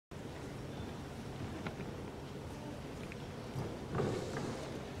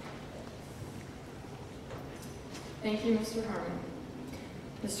Thank you, Mr. Harmon.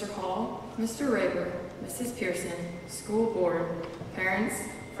 Mr. Hall, Mr. Raber, Mrs. Pearson, school board, parents,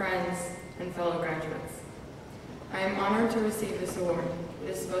 friends, and fellow graduates. I am honored to receive this award.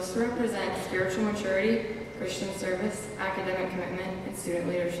 It is supposed to represent spiritual maturity, Christian service, academic commitment, and student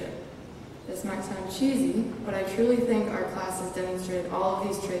leadership. This might sound cheesy, but I truly think our class has demonstrated all of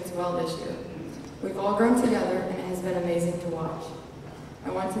these traits well this year. We've all grown together, and it has been amazing to watch. I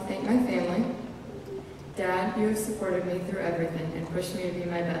want to thank my family. Dad, you have supported me through everything and pushed me to be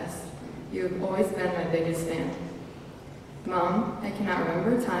my best. You have always been my biggest fan. Mom, I cannot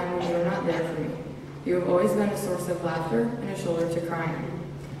remember a time when you were not there for me. You have always been a source of laughter and a shoulder to cry on.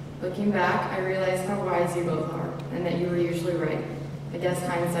 Looking back, I realize how wise you both are, and that you were usually right. I guess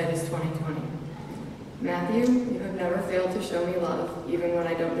hindsight is 20/20. Matthew, you have never failed to show me love, even when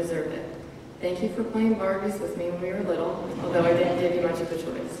I don't deserve it. Thank you for playing Barbies with me when we were little, although I didn't give you much of a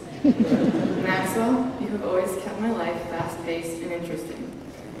choice. Maxwell, you have always kept my life fast-paced and interesting.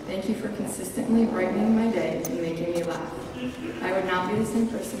 Thank you for consistently brightening my day and making me laugh. I would not be the same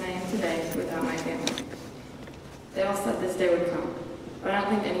person I am today without my family. They all said this day would come, but I don't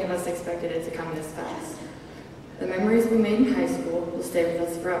think any of us expected it to come this fast. The memories we made in high school will stay with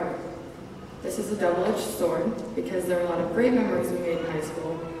us forever. This is a double-edged sword because there are a lot of great memories we made in high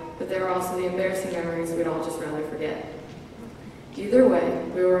school, but there are also the embarrassing memories we'd all just rather forget. Either way,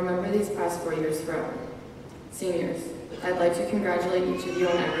 we will remember these past 4 years forever. Seniors, I'd like to congratulate each of you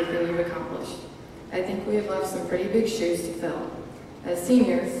on everything you've accomplished. I think we have left some pretty big shoes to fill. As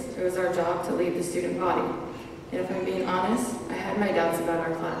seniors, it was our job to lead the student body, and if I'm being honest, I had my doubts about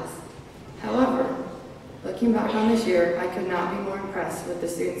our class. However, looking back on this year, I could not be more impressed with the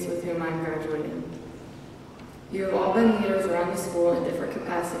students with whom I'm graduating. You have all been leaders around the school in different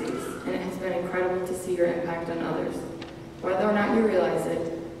capacities, and it has been incredible to see your impact on others. Whether or not you realize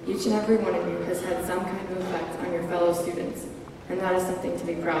it, each and every one of you has had some kind of effect on your fellow students, and that is something to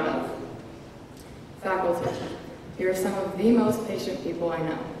be proud of. Faculty, you are some of the most patient people I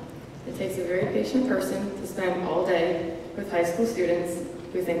know. It takes a very patient person to spend all day with high school students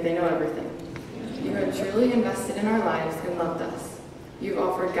who think they know everything. You have truly invested in our lives and loved us. You've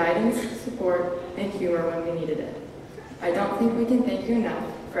offered guidance, support, and humor when we needed it. I don't think we can thank you enough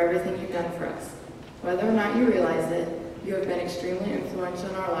for everything you've done for us. Whether or not you realize it, you have been extremely influential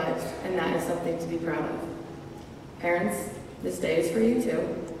in our lives, and that is something to be proud of. Parents, this day is for you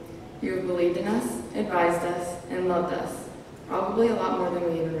too. You have believed in us, advised us, and loved us, probably a lot more than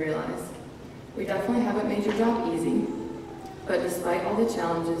we even realize. We definitely haven't made your job easy, but despite all the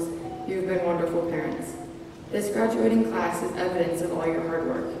challenges, you have been wonderful parents. This graduating class is evidence of all your hard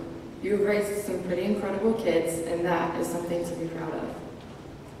work. You have raised some pretty incredible kids, and that is something to be proud of.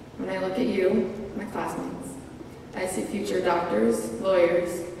 When I look at you, my classmates, I see future doctors,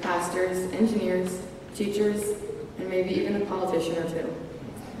 lawyers, pastors, engineers, teachers, and maybe even a politician or two.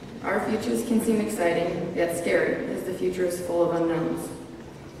 Our futures can seem exciting, yet scary, as the future is full of unknowns.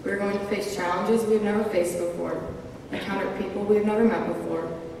 We're going to face challenges we've never faced before, encounter people we've never met before,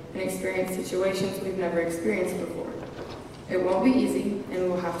 and experience situations we've never experienced before. It won't be easy, and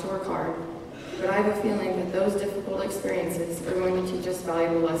we'll have to work hard, but I have a feeling that those difficult experiences are going to teach us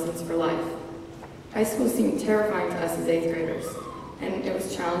valuable lessons for life. High school seemed terrifying to us as 8th graders, and it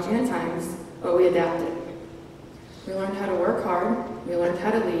was challenging at times, but we adapted. We learned how to work hard, we learned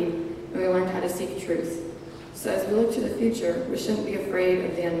how to lead, and we learned how to seek truth. So as we look to the future, we shouldn't be afraid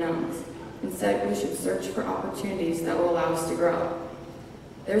of the unknowns. Instead, we should search for opportunities that will allow us to grow.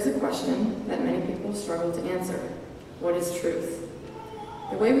 There's a question that many people struggle to answer. What is truth?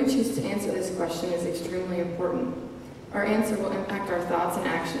 The way we choose to answer this question is extremely important. Our answer will impact our thoughts and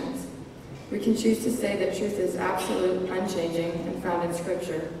actions. We can choose to say that truth is absolute, unchanging, and found in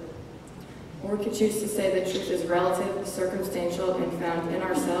Scripture. Or we could choose to say that truth is relative, circumstantial, and found in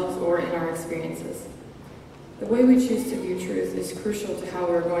ourselves or in our experiences. The way we choose to view truth is crucial to how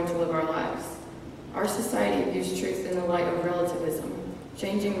we're going to live our lives. Our society views truth in the light of relativism,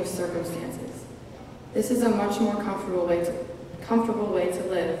 changing with circumstances. This is a much more comfortable way to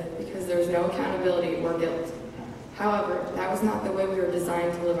live because there's no accountability or guilt. However, that was not the way we were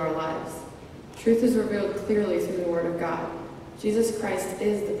designed to live our lives. Truth is revealed clearly through the Word of God. Jesus Christ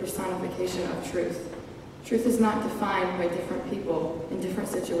is the personification of truth. Truth is not defined by different people in different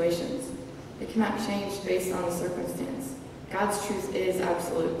situations. It cannot change based on the circumstance. God's truth is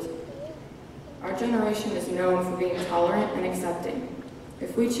absolute. Our generation is known for being tolerant and accepting.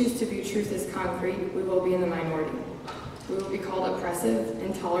 If we choose to view truth as concrete, we will be in the minority. We will be called oppressive,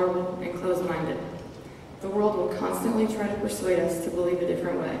 intolerable, and closed-minded. The world will constantly try to persuade us to believe a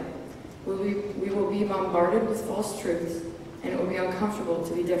different way. We will be bombarded with false truths, and it will be uncomfortable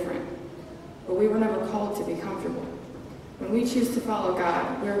to be different. But we were never called to be comfortable. When we choose to follow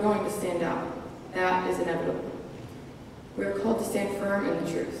God, we are going to stand out. That is inevitable. We are called to stand firm in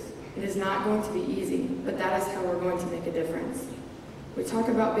the truth. It is not going to be easy, but that is how we're going to make a difference. We talk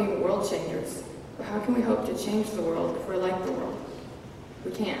about being world changers, but how can we hope to change the world if we're like the world?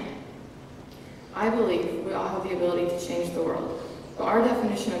 We can't. I believe we all have the ability to change the world, but our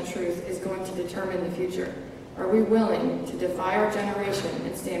definition of truth is going to determine the future. Are we willing to defy our generation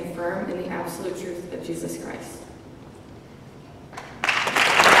and stand firm in the absolute truth of Jesus Christ?